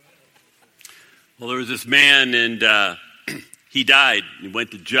Well, there was this man, and he died. He went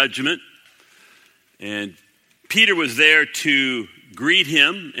to judgment, and Peter was there to greet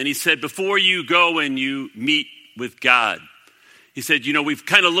him, and he said, before you go and you meet with God, he said, we've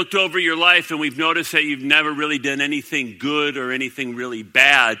kind of looked over your life, and we've noticed that you've never really done anything good or anything really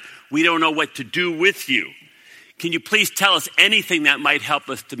bad. We don't know what to do with you. Can you please tell us anything that might help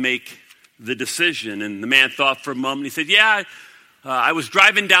us to make the decision? And the man thought for a moment. He said, I was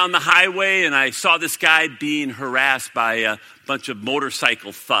driving down the highway and I saw this guy being harassed by a bunch of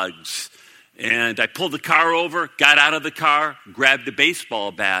motorcycle thugs. And I pulled the car over, got out of the car, grabbed a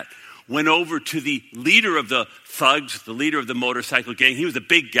baseball bat, went over to the leader of the thugs, the leader of the motorcycle gang. He was a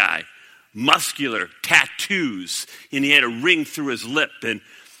big guy, muscular, tattoos, and he had a ring through his lip. And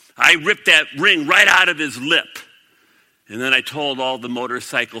I ripped that ring right out of his lip. And then I told all the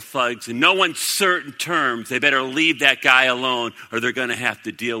motorcycle thugs, in no uncertain terms, they better leave that guy alone or they're going to have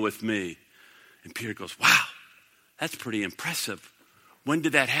to deal with me. And Peter goes, wow, that's pretty impressive. When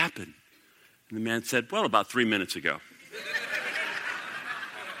did that happen? And the man said, well, about 3 minutes ago.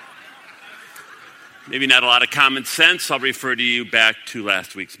 Maybe not a lot of common sense. I'll refer to you back to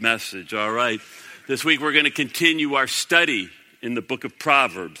last week's message. All right. This week we're going to continue our study in the book of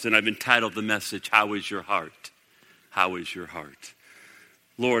Proverbs, and I've entitled the message, How is Your Heart? How is your heart?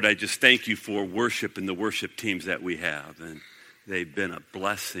 Lord, I just thank you for worship and the worship teams that we have. And they've been a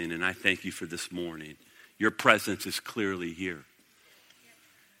blessing. And I thank you for this morning. Your presence is clearly here.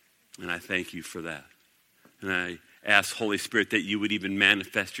 And I thank you for that. And I ask, Holy Spirit, that you would even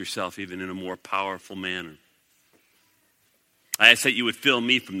manifest yourself even in a more powerful manner. I ask that you would fill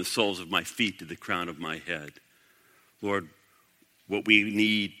me from the soles of my feet to the crown of my head. Lord, what we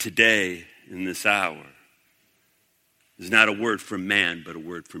need today in this hour is not a word from man, but a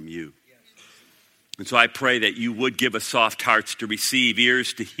word from you. And so I pray that you would give us soft hearts to receive,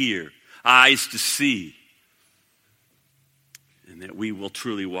 ears to hear, eyes to see, and that we will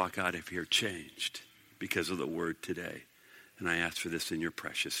truly walk out of here changed because of the word today. And I ask for this in your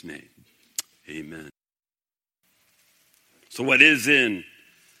precious name. Amen. So what is in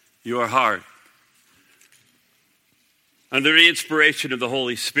your heart? Under the inspiration of the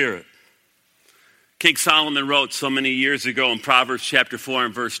Holy Spirit, King Solomon wrote so many years ago in Proverbs chapter 4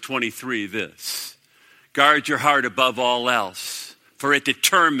 and verse 23 this: guard your heart above all else, for it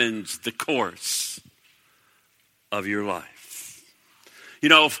determines the course of your life.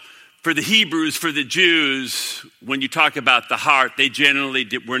 For the Hebrews, for the Jews, when you talk about the heart, they generally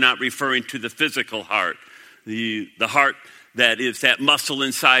were not referring to the physical heart. The heart that is that muscle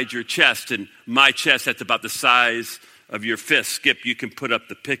inside your chest, and my chest, that's about the size of your fist. Skip, you can put up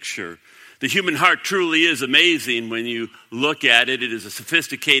the picture. The human heart truly is amazing when you look at it. It is a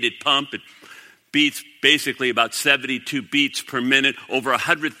sophisticated pump. It beats basically about 72 beats per minute, over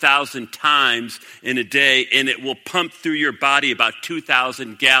 100,000 times in a day, and it will pump through your body about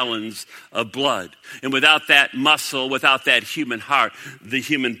 2,000 gallons of blood. And without that muscle, without that human heart, the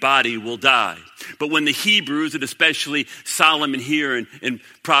human body will die. But when the Hebrews, and especially Solomon here in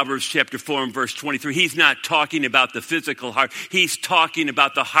Proverbs chapter 4 and verse 23, he's not talking about the physical heart. He's talking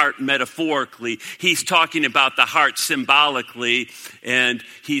about the heart metaphorically. He's talking about the heart symbolically, and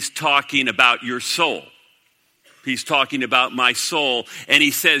he's talking about your soul. He's talking about my soul, and he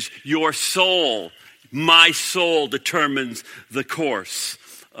says, your soul, my soul determines the course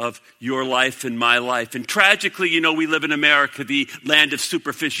of your life and my life. And tragically, we live in America, the land of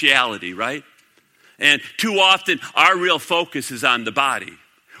superficiality, right? And too often, our real focus is on the body.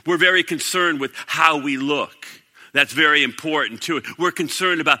 We're very concerned with how we look. That's very important too. We're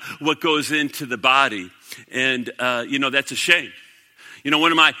concerned about what goes into the body. And, that's a shame.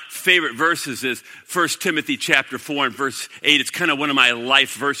 One of my favorite verses is 1 Timothy chapter 4 and verse 8. It's kind of one of my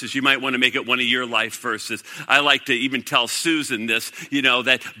life verses. You might want to make it one of your life verses. I like to even tell Susan this,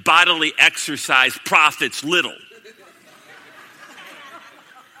 that bodily exercise profits little.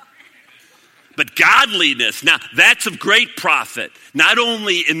 But godliness, now that's of great profit, not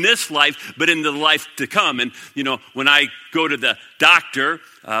only in this life, but in the life to come. And, when I go to the doctor,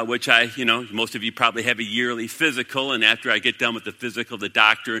 which most of you probably have a yearly physical, and after I get done with the physical, the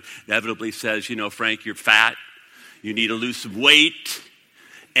doctor inevitably says, Frank, you're fat, you need to lose some weight,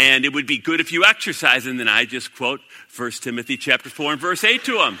 and it would be good if you exercise. And then I just quote 1 Timothy chapter 4 and verse 8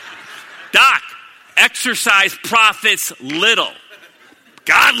 to him. Doc, exercise profits little.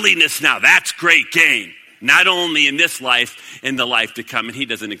 Godliness now, that's great gain. Not only in this life, in the life to come. And he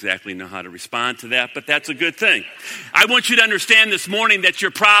doesn't exactly know how to respond to that, but that's a good thing. I want you to understand this morning that your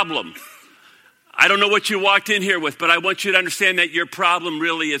problem, I don't know what you walked in here with, but I want you to understand that your problem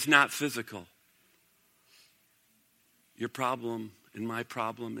really is not physical. Your problem and my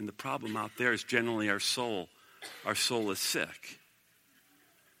problem and the problem out there is generally our soul. Our soul is sick.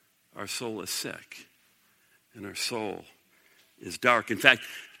 Our soul is sick. And our soul is dark. In fact,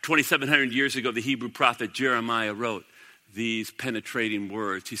 2,700 years ago, the Hebrew prophet Jeremiah wrote these penetrating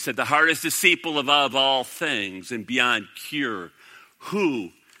words. He said, the heart is deceitful above all things and beyond cure. Who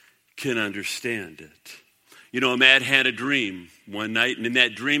can understand it? You know, a man had a dream one night, and in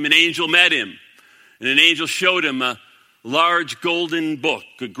that dream, an angel met him. And an angel showed him a large golden book,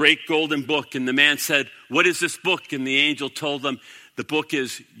 a great golden book. And the man said, what is this book? And the angel told him, the book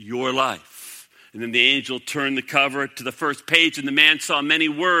is your life. And then the angel turned the cover to the first page, and the man saw many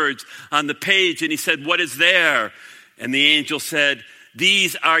words on the page. And he said, what is there? And the angel said,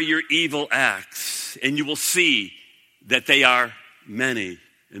 these are your evil acts, and you will see that they are many.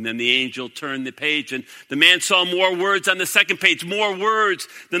 And then the angel turned the page, and the man saw more words on the second page, more words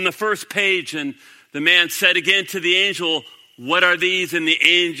than the first page. And the man said again to the angel, what are these? And the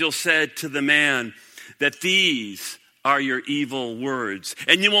angel said to the man, that these are your evil words.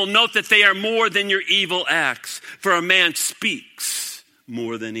 And you will note that they are more than your evil acts. For a man speaks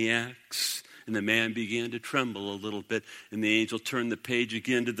more than he acts. And the man began to tremble a little bit. And the angel turned the page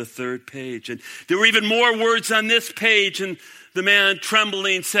again to the third page. And there were even more words on this page. And the man,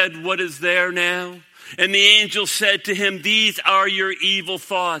 trembling, said, what is there now? And the angel said to him, these are your evil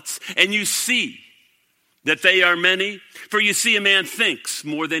thoughts. And you see that they are many. For you see, a man thinks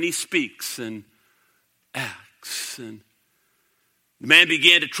more than he speaks and acts. And the man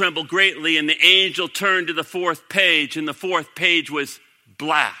began to tremble greatly. And the angel turned to the fourth page. And the fourth page was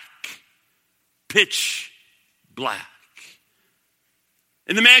black. Pitch black.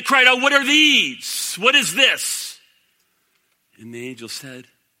 And the man cried out, what are these? What is this? And the angel said,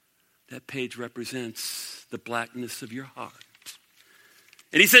 that page represents the blackness of your heart.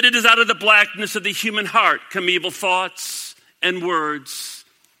 And he said, it is out of the blackness of the human heart come evil thoughts and words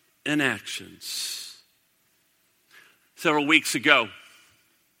and actions. Several weeks ago,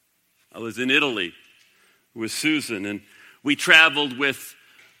 I was in Italy with Susan, and we traveled with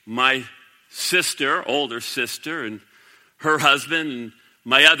my sister, older sister, and her husband, and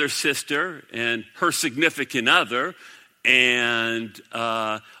my other sister, and her significant other, and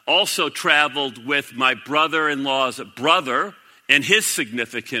also traveled with my brother-in-law's brother and his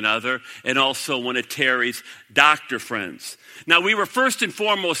significant other, and also one of Terry's doctor friends. Now, we were first and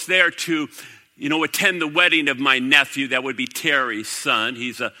foremost there to, attend the wedding of my nephew. That would be Terry's son.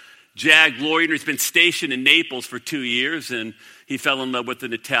 He's a JAG lawyer. He's been stationed in Naples for 2 years, and he fell in love with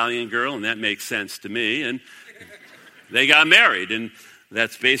an Italian girl, and that makes sense to me. And they got married, and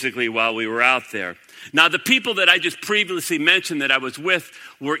that's basically why we were out there. Now, the people that I just previously mentioned that I was with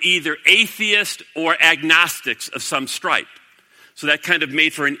were either atheists or agnostics of some stripe. So that kind of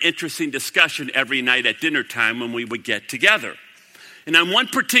made for an interesting discussion every night at dinner time when we would get together. And on one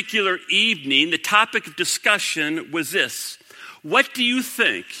particular evening, the topic of discussion was this: what do you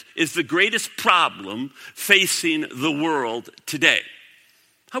think is the greatest problem facing the world today?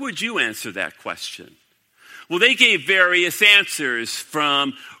 How would you answer that question? Well, they gave various answers,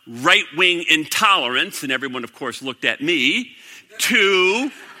 from right-wing intolerance, and everyone, of course, looked at me, to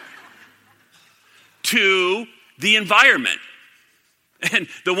the environment. And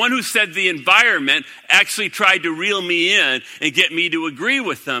the one who said the environment actually tried to reel me in and get me to agree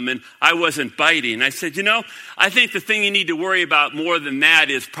with them, and I wasn't biting. I said, I think the thing you need to worry about more than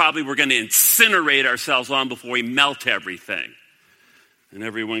that is probably we're going to incinerate ourselves long before we melt everything. And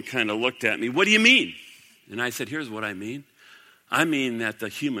everyone kind of looked at me. What do you mean? And I said, here's what I mean. I mean that the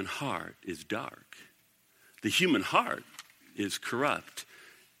human heart is dark. The human heart is corrupt,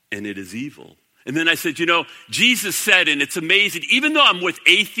 and it is evil. And then I said, Jesus said, and it's amazing, even though I'm with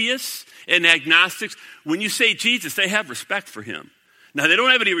atheists and agnostics, when you say Jesus, they have respect for him. Now, they don't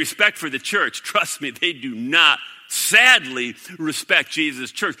have any respect for the church. Trust me, they do not, sadly, respect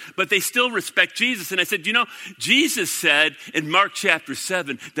Jesus' church. But they still respect Jesus. And I said, Jesus said in Mark chapter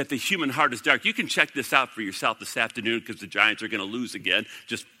 7 that the human heart is dark. You can check this out for yourself this afternoon because the Giants are going to lose again.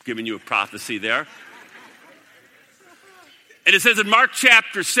 Just giving you a prophecy there. And it says in Mark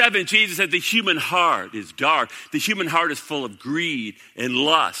chapter 7, Jesus said the human heart is dark. The human heart is full of greed and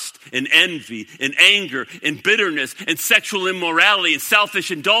lust and envy and anger and bitterness and sexual immorality and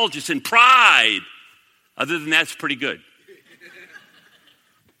selfish indulgence and pride. Other than that, it's pretty good.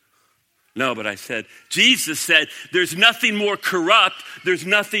 No, but I said, Jesus said there's nothing more corrupt, there's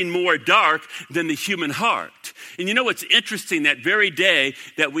nothing more dark than the human heart. And what's interesting, that very day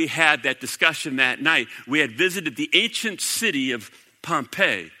that we had that discussion that night, we had visited the ancient city of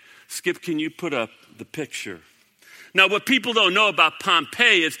Pompeii. Skip, can you put up the picture? Now, what people don't know about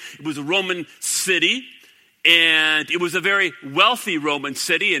Pompeii is it was a Roman city, And it was a very wealthy Roman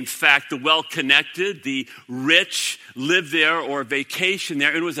city. In fact, the well-connected, the rich lived there or vacationed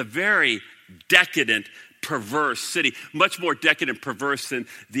there. It was a very decadent, perverse city, much more decadent, perverse than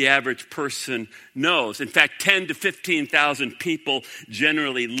the average person knows. In fact, 10 to 15,000 people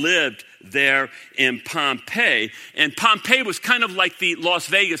generally lived there in Pompeii. And Pompeii was kind of like the Las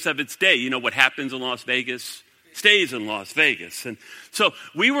Vegas of its day. You know what happens in Las Vegas? Stays in Las Vegas. And so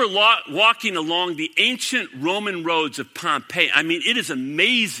we were walking along the ancient Roman roads of Pompeii. I mean, it is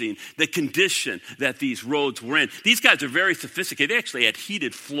amazing the condition that these roads were in. These guys are very sophisticated. They actually had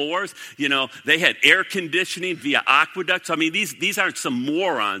heated floors. You know, they had air conditioning via aqueducts. I mean, these aren't some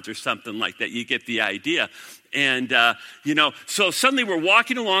morons or something like that. You get the idea. And, so suddenly we're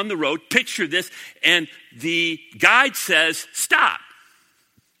walking along the road. Picture this. And the guide says, stop.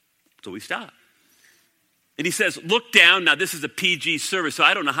 So we stop. And he says, look down. Now, this is a PG service, so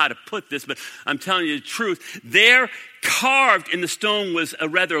I don't know how to put this, but I'm telling you the truth. There, carved in the stone, was a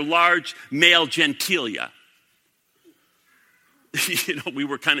rather large male genitalia.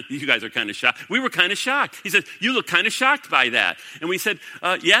 You guys are kind of shocked. We were kind of shocked. He said, you look kind of shocked by that. And we said,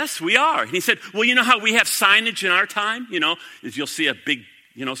 yes, we are. And he said, well, you know how we have signage in our time? You know, you'll see a big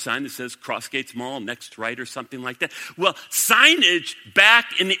sign that says Crossgates Mall, next right or something like that. Well, signage back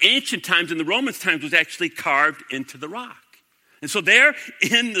in the ancient times, in the Romans' times, was actually carved into the rock. And so there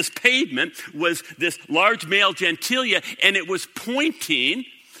in this pavement was this large male genitalia, and it was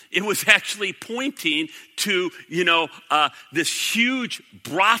actually pointing to, this huge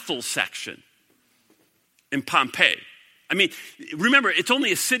brothel section in Pompeii. I mean, remember, it's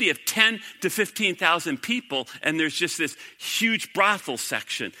only a city of 10 to 15,000 people, and there's just this huge brothel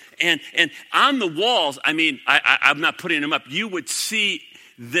section. And on the walls, I mean, I'm not putting them up, you would see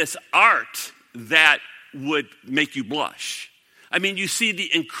this art that would make you blush. I mean, you see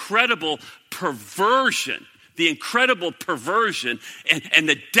the incredible perversion and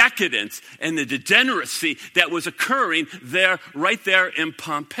the decadence and the degeneracy that was occurring there, right there in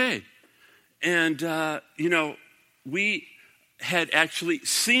Pompeii. And, we had actually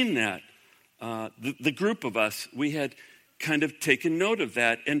seen that. The group of us, we had kind of taken note of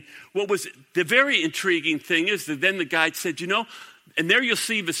that. And what was the very intriguing thing is that then the guide said, and there you'll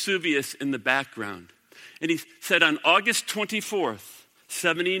see Vesuvius in the background. And he said on August 24th,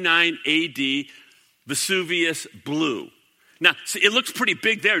 79 AD, Vesuvius blew. Now, see, it looks pretty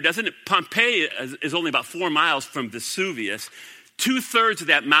big there, doesn't it? Pompeii is only about 4 miles from Vesuvius. 2/3 of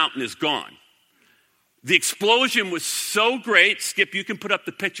that mountain is gone. The explosion was so great. Skip, you can put up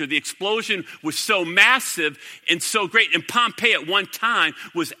the picture. The explosion was so massive and so great. And Pompeii at one time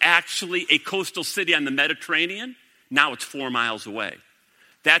was actually a coastal city on the Mediterranean. Now it's 4 miles away.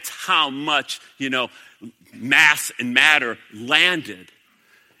 That's how much, mass and matter landed.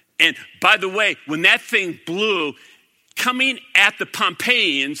 And by the way, when that thing blew, coming at the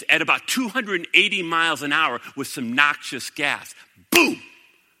Pompeians at about 280 miles an hour with some noxious gas, boom,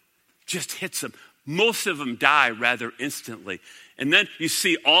 just hits them. Most of them die rather instantly. And then you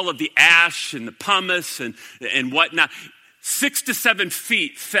see all of the ash and the pumice and whatnot. 6 to 7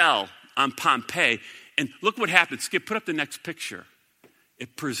 feet fell on Pompeii. And look what happened. Skip, put up the next picture.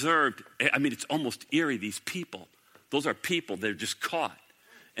 It preserved, it's almost eerie, these people. Those are people, they're just caught.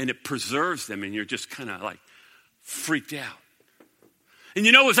 And it preserves them, and you're just kind of like freaked out. And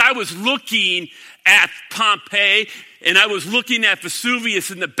as I was looking at Pompeii, and I was looking at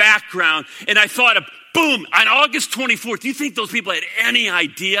Vesuvius in the background, and I thought of, boom, on August 24th, do you think those people had any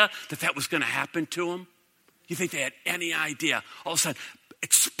idea that was going to happen to them? You think they had any idea? All of a sudden,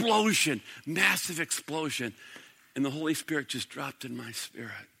 explosion, massive explosion, and the Holy Spirit just dropped in my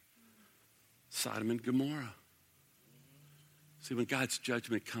spirit. Sodom and Gomorrah. See, when God's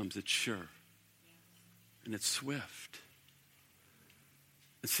judgment comes, it's sure, and it's swift.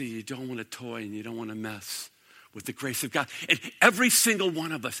 And see, you don't want to toy and you don't want to mess with the grace of God. And every single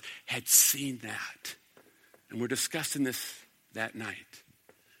one of us had seen that. And we're discussing this that night.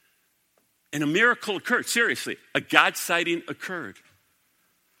 And a miracle occurred. Seriously, a God sighting occurred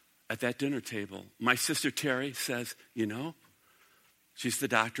at that dinner table. My sister Terry says, she's the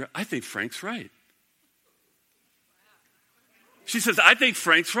doctor, I think Frank's right. She says, I think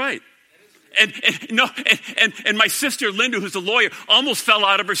Frank's right. And my sister Linda, who's a lawyer, almost fell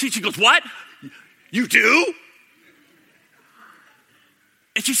out of her seat. She goes, what? You do?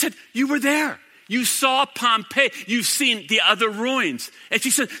 And she said, you were there. You saw Pompeii. You've seen the other ruins. And she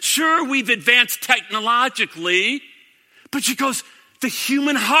said, sure, we've advanced technologically. But she goes, the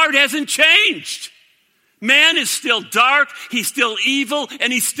human heart hasn't changed. Man is still dark. He's still evil.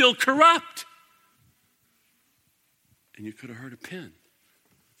 And he's still corrupt. And you could have heard a pin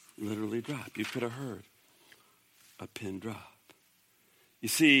literally drop. You could have heard. a pin drop. You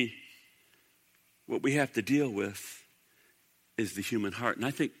see, what we have to deal with is the human heart. And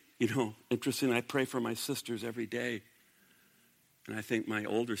I think, interesting, I pray for my sisters every day. And I think my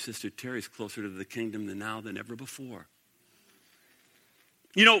older sister Terry's closer to the kingdom now than ever before.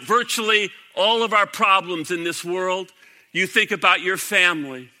 Virtually all of our problems in this world, you think about your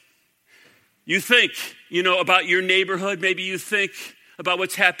family. You think, about your neighborhood. Maybe you think about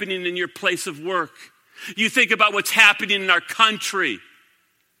what's happening in your place of work. You think about what's happening in our country.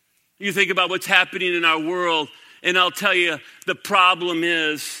 You think about what's happening in our world. And I'll tell you, the problem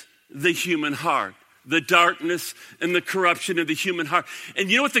is the human heart. The darkness and the corruption of the human heart.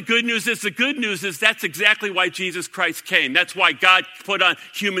 And you know what the good news is? The good news is that's exactly why Jesus Christ came. That's why God put on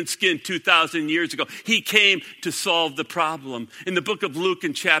human skin 2,000 years ago. He came to solve the problem. In the book of Luke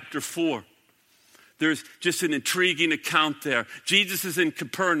in chapter 4, there's just an intriguing account there. Jesus is in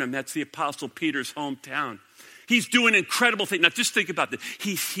Capernaum. That's the Apostle Peter's hometown. He's doing incredible things. Now, just think about this.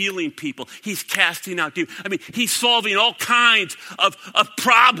 He's healing people. He's casting out demons. He's solving all kinds of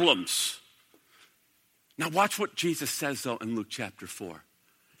problems. Now watch what Jesus says, though, in Luke chapter 4. It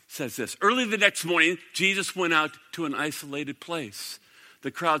says this: early the next morning, Jesus went out to an isolated place. The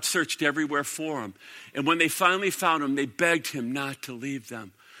crowd searched everywhere for him. And when they finally found him, they begged him not to leave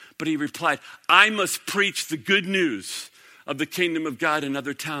them. But he replied, I must preach the good news of the kingdom of God in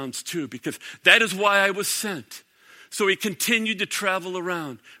other towns too, because that is why I was sent. So he continued to travel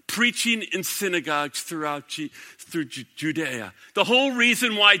around, preaching in synagogues through Judea. The whole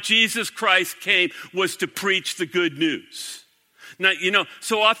reason why Jesus Christ came was to preach the good news. Now,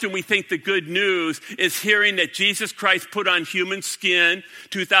 so often we think the good news is hearing that Jesus Christ put on human skin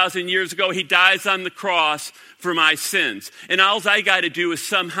 2,000 years ago. He dies on the cross for my sins. And all I got to do is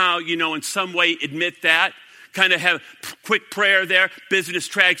somehow, in some way admit that. Kind of have quick prayer there, business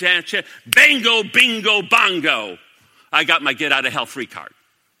transaction, bango, bingo, bongo. I got my get out of hell free card.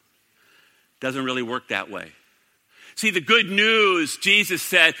 Doesn't really work that way. See, the good news, Jesus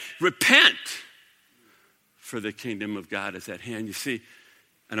said, repent, for the kingdom of God is at hand. You see,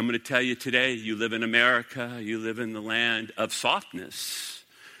 and I'm going to tell you today, you live in America, you live in the land of softness.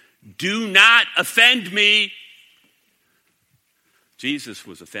 Do not offend me. Jesus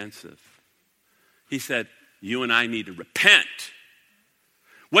was offensive. He said, you and I need to repent.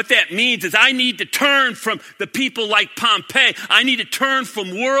 What that means is I need to turn from the people like Pompey. I need to turn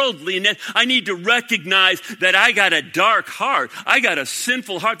from worldliness. I need to recognize that I got a dark heart. I got a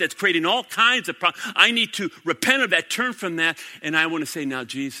sinful heart that's creating all kinds of problems. I need to repent of that, turn from that. And I want to say, now,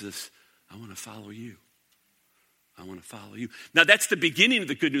 Jesus, I want to follow you. I want to follow you. Now, that's the beginning of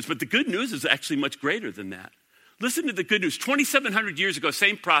the good news. But the good news is actually much greater than that. Listen to the good news. 2,700 years ago,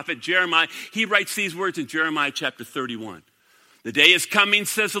 same prophet, Jeremiah, he writes these words in Jeremiah chapter 31. The day is coming,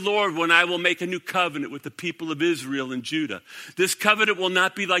 says the Lord, when I will make a new covenant with the people of Israel and Judah. This covenant will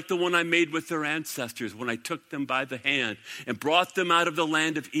not be like the one I made with their ancestors when I took them by the hand and brought them out of the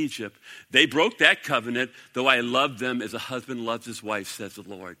land of Egypt. They broke that covenant, though I loved them as a husband loves his wife, says the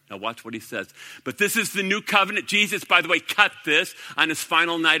Lord. Now watch what he says. But this is the new covenant. Jesus, by the way, cut this on his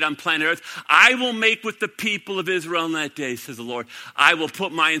final night on planet Earth. I will make with the people of Israel in that day, says the Lord. I will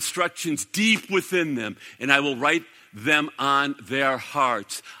put my instructions deep within them, and I will write them on their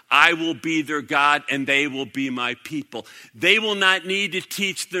hearts. I will be their God, and they will be my people. They will not need to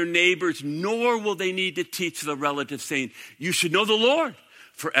teach their neighbors, nor will they need to teach their relatives, saying, you should know the Lord.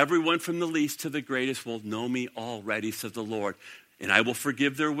 For everyone from the least to the greatest will know me already, says the Lord. And I will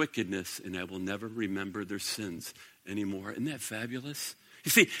forgive their wickedness, and I will never remember their sins anymore. Isn't that fabulous?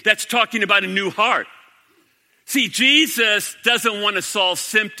 You see, that's talking about a new heart. See, Jesus doesn't want to solve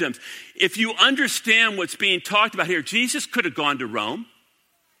symptoms. If you understand what's being talked about here, Jesus could have gone to Rome.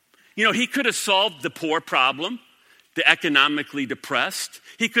 He could have solved the poor problem, the economically depressed.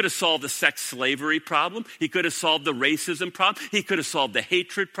 He could have solved the sex slavery problem. He could have solved the racism problem. He could have solved the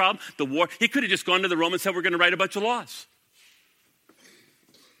hatred problem, the war. He could have just gone to the Romans and said, we're going to write a bunch of laws.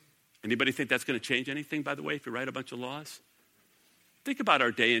 Anybody think that's going to change anything, by the way, if you write a bunch of laws? Think about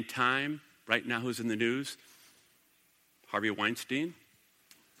our day and time right now, who's in the news. Harvey Weinstein,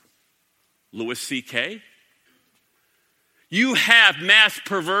 Louis C.K. You have mass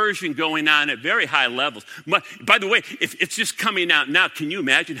perversion going on at very high levels. By the way, if it's just coming out now, can you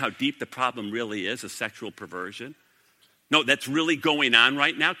imagine how deep the problem really is of sexual perversion? No, that's really going on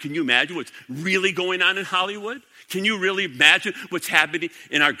right now. Can you imagine what's really going on in Hollywood? Can you really imagine what's happening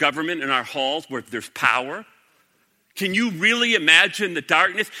in our government, in our halls where there's power? Can you really imagine the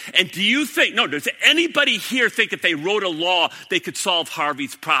darkness? And do you think, does anybody here think if they wrote a law, they could solve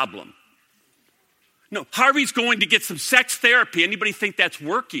Harvey's problem? No, Harvey's going to get some sex therapy. Anybody think that's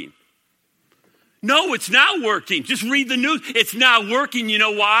working? No, it's not working. Just read the news. It's not working. You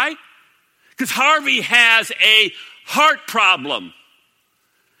know why? Because Harvey has a heart problem.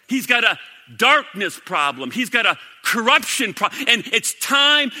 He's got a darkness problem. He's got a corruption problem. And it's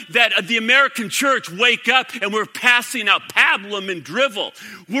time that the American church wake up and we're passing out pablum and drivel.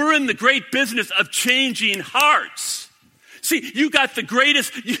 We're in the great business of changing hearts. See, you've got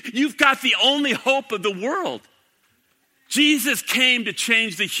the only hope of the world. Jesus came to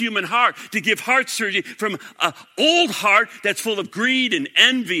change the human heart, to give heart surgery from an old heart that's full of greed and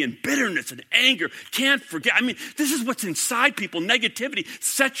envy and bitterness and anger. Can't forget. I mean, this is what's inside people. Negativity,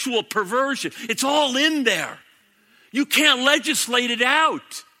 sexual perversion. It's all in there. You can't legislate it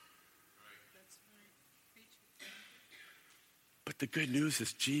out. But the good news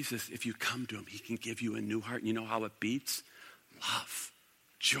is Jesus, if you come to him, he can give you a new heart. And you know how it beats? Love,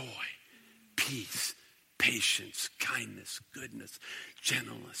 joy, peace, patience, kindness, goodness,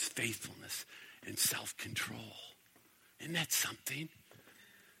 gentleness, faithfulness, and self-control. Isn't that something?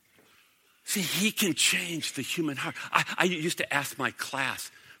 See, he can change the human heart. I used to ask my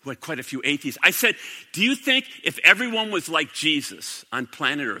class, who had quite a few atheists, I said, do you think if everyone was like Jesus on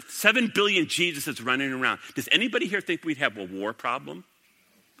planet Earth, 7 billion Jesuses running around, does anybody here think we'd have a war problem?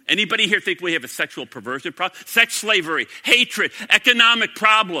 Anybody here think we have a sexual perversion problem? Sex slavery, hatred, economic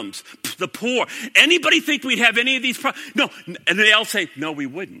problems, the poor. Anybody think we'd have any of these problems? No. And they all say, no, we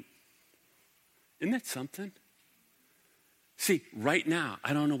wouldn't. Isn't that something? See, right now,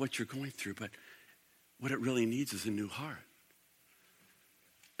 I don't know what you're going through, but what it really needs is a new heart.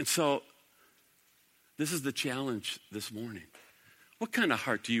 And so, this is the challenge this morning. What kind of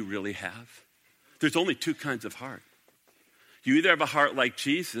heart do you really have? There's only two kinds of heart. You either have a heart like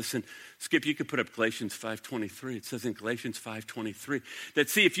Jesus, and Skip, you could put up Galatians 5:23. It says in Galatians 5:23 that,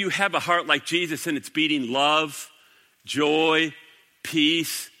 see, if you have a heart like Jesus and it's beating love, joy,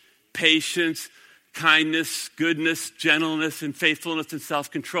 peace, patience, kindness, goodness, gentleness, and faithfulness and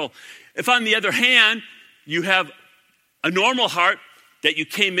self-control. If, on the other hand, you have a normal heart that you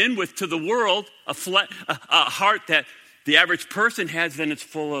came in with to the world, a heart that the average person has, then it's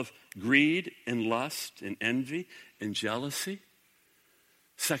full of greed and lust and envy and jealousy,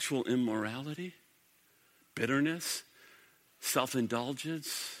 sexual immorality, bitterness,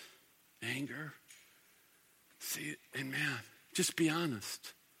 self-indulgence, anger. See, and man, just be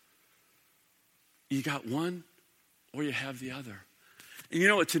honest. You got one or you have the other. And you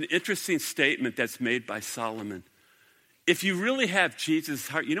know, it's an interesting statement that's made by Solomon. If you really have Jesus'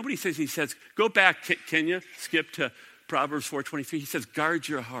 heart, you know what he says? He says, go back, can you skip to Proverbs 4:23? He says, guard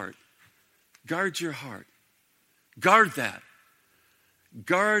your heart. Guard your heart. Guard that.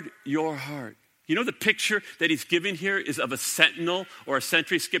 Guard your heart. You know the picture that he's giving here is of a sentinel or a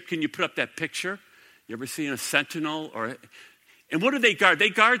sentry. Skip, can you put up that picture? You ever seen a sentinel? And what do they guard? They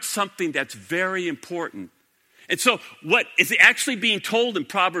guard something that's very important. And so what is actually being told in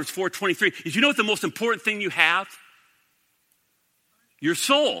Proverbs 4:23 is, you know what the most important thing you have? Your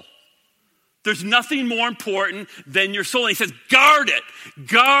soul. There's nothing more important than your soul. And he says, guard it.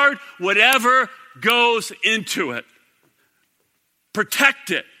 Guard whatever goes into it.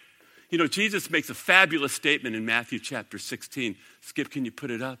 Protect it. You know, Jesus makes a fabulous statement in Matthew chapter 16. Skip, can you put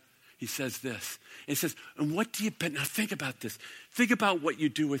it up? He says this. He says, and what do you benefit? Now think about this. Think about what you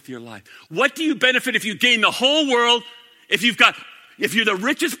do with your life. What do you benefit if you gain the whole world? If you're the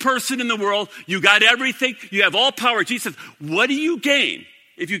richest person in the world, you got everything, you have all power. Jesus says, what do you gain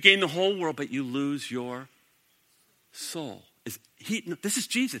if you gain the whole world but you lose your soul? This is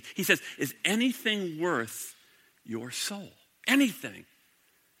Jesus. He says, is anything worth your soul? Anything?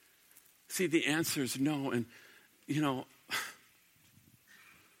 See, the answer is no. And, you know,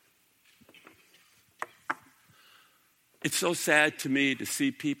 it's so sad to me to see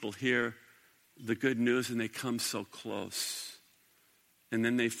people hear the good news and they come so close. And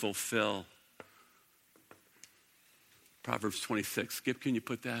then they fulfill Proverbs 26. Skip, can you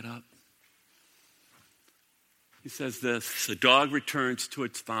put that up? He says this, the dog returns to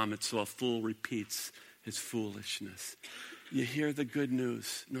its vomit, so a fool repeats his foolishness. You hear the good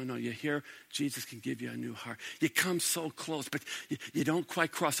news. No, you hear Jesus can give you a new heart. You come so close, but you don't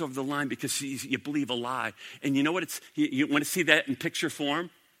quite cross over the line because you believe a lie. And you know what you want to see that in picture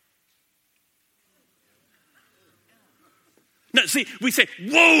form? No, see, we say,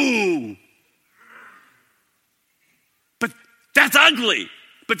 whoa! But that's ugly.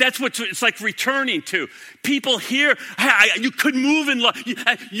 But that's what it's like returning to. People here, you could move in love.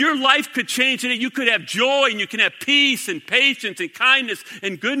 Your life could change today. You could have joy and you can have peace and patience and kindness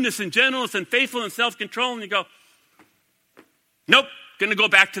and goodness and gentleness and faithfulness and self-control. And you go, nope, going to go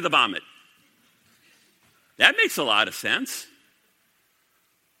back to the vomit. That makes a lot of sense.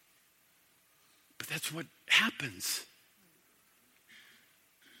 But that's what happens.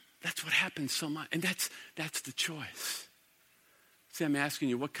 That's what happens so much. And that's the choice. See, I'm asking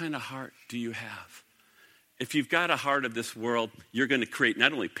you, what kind of heart do you have? If you've got a heart of this world, you're going to create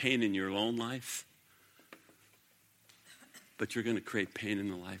not only pain in your own life, but you're going to create pain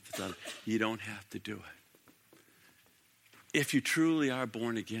in the life of others. You don't have to do it. If you truly are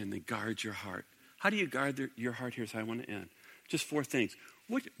born again, then guard your heart. How do you guard your heart? Here's how I want to end. Just 4 things.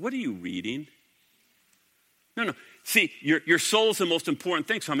 What are you reading? No. See, your soul is the most important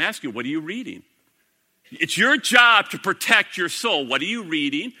thing. So I'm asking you, what are you reading? It's your job to protect your soul. What are you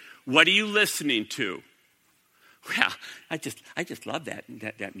reading? What are you listening to? Well, I just love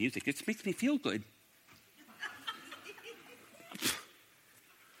that music. It makes me feel good.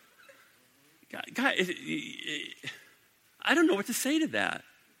 God, I don't know what to say to that.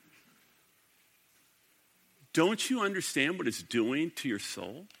 Don't you understand what it's doing to your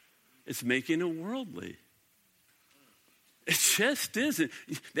soul? It's making it worldly. It just isn't.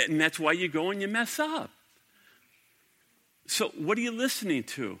 And that's why you go and you mess up. So what are you listening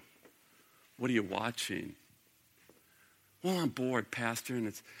to? What are you watching? Well, I'm bored, Pastor,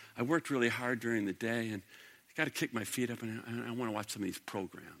 and I worked really hard during the day, and I got to kick my feet up, and I want to watch some of these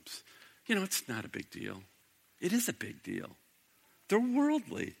programs. You know, it's not a big deal. It is a big deal. They're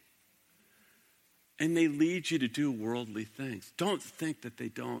worldly. And they lead you to do worldly things. Don't think that they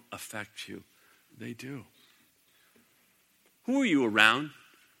don't affect you. They do. Who are you around?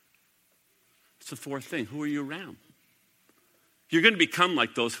 It's the 4th thing. Who are you around? You're going to become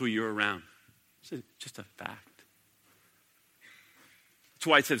like those who you're around. It's just a fact. That's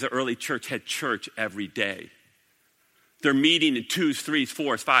why it says the early church had church every day. They're meeting in 2s, 3s,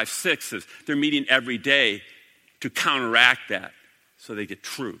 4s, 5s, 6s. They're meeting every day to counteract that so they get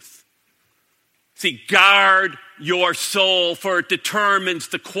truth. See, guard your soul, for it determines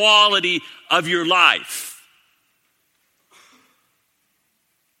the quality of your life.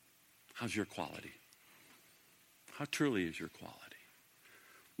 How's your quality? How truly is your quality?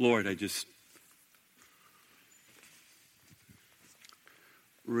 Lord, I just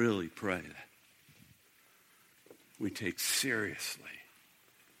really pray that we take seriously.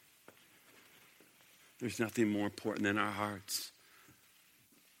 There's nothing more important than our hearts.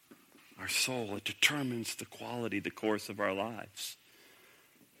 Our soul, it determines the quality, the course of our lives.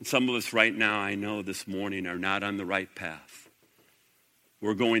 And some of us right now, I know this morning, are not on the right path.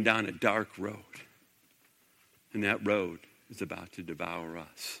 We're going down a dark road. And that road is about to devour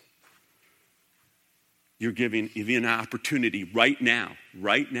us. You're giving an opportunity right now,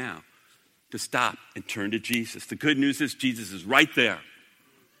 to stop and turn to Jesus. The good news is Jesus is right there.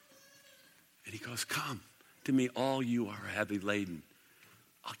 And he goes, come to me, all you are heavy laden.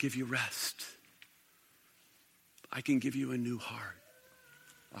 I'll give you rest. I can give you a new heart.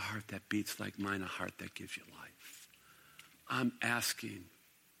 A heart that beats like mine, a heart that gives you life. I'm asking,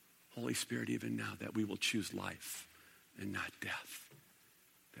 Holy Spirit, even now, that we will choose life and not death.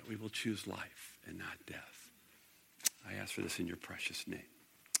 That we will choose life and not death. I ask for this in your precious name.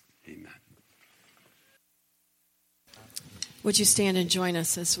 Amen. Would you stand and join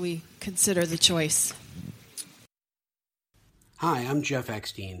us as we consider the choice? Hi, I'm Jeff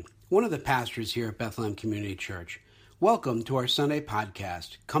Eckstein, one of the pastors here at Bethlehem Community Church. Welcome to our Sunday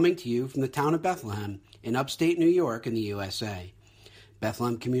podcast, coming to you from the town of Bethlehem in upstate New York in the USA.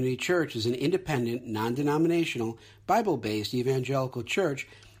 Bethlehem Community Church is an independent, non-denominational, Bible-based evangelical church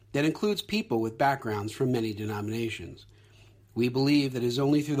that includes people with backgrounds from many denominations. We believe that it is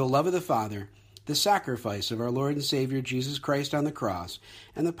only through the love of the Father, the sacrifice of our Lord and Savior Jesus Christ on the cross,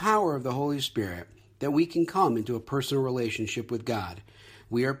 and the power of the Holy Spirit that we can come into a personal relationship with God.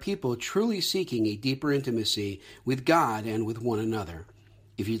 We are people truly seeking a deeper intimacy with God and with one another.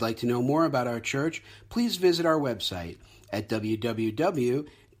 If you'd like to know more about our church, please visit our website at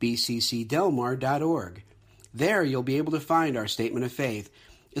www.bccdelmar.org. There you'll be able to find our statement of faith,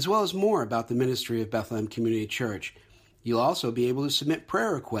 as well as more about the ministry of Bethlehem Community Church. You'll also be able to submit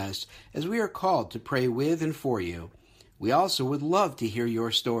prayer requests as we are called to pray with and for you. We also would love to hear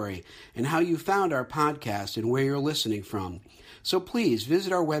your story and how you found our podcast and where you're listening from. So please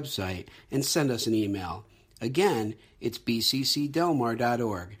visit our website and send us an email. Again, it's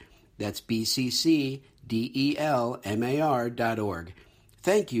bccdelmar.org. That's bccdelmar.org.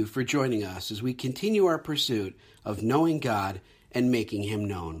 Thank you for joining us as we continue our pursuit of knowing God and making Him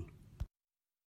known.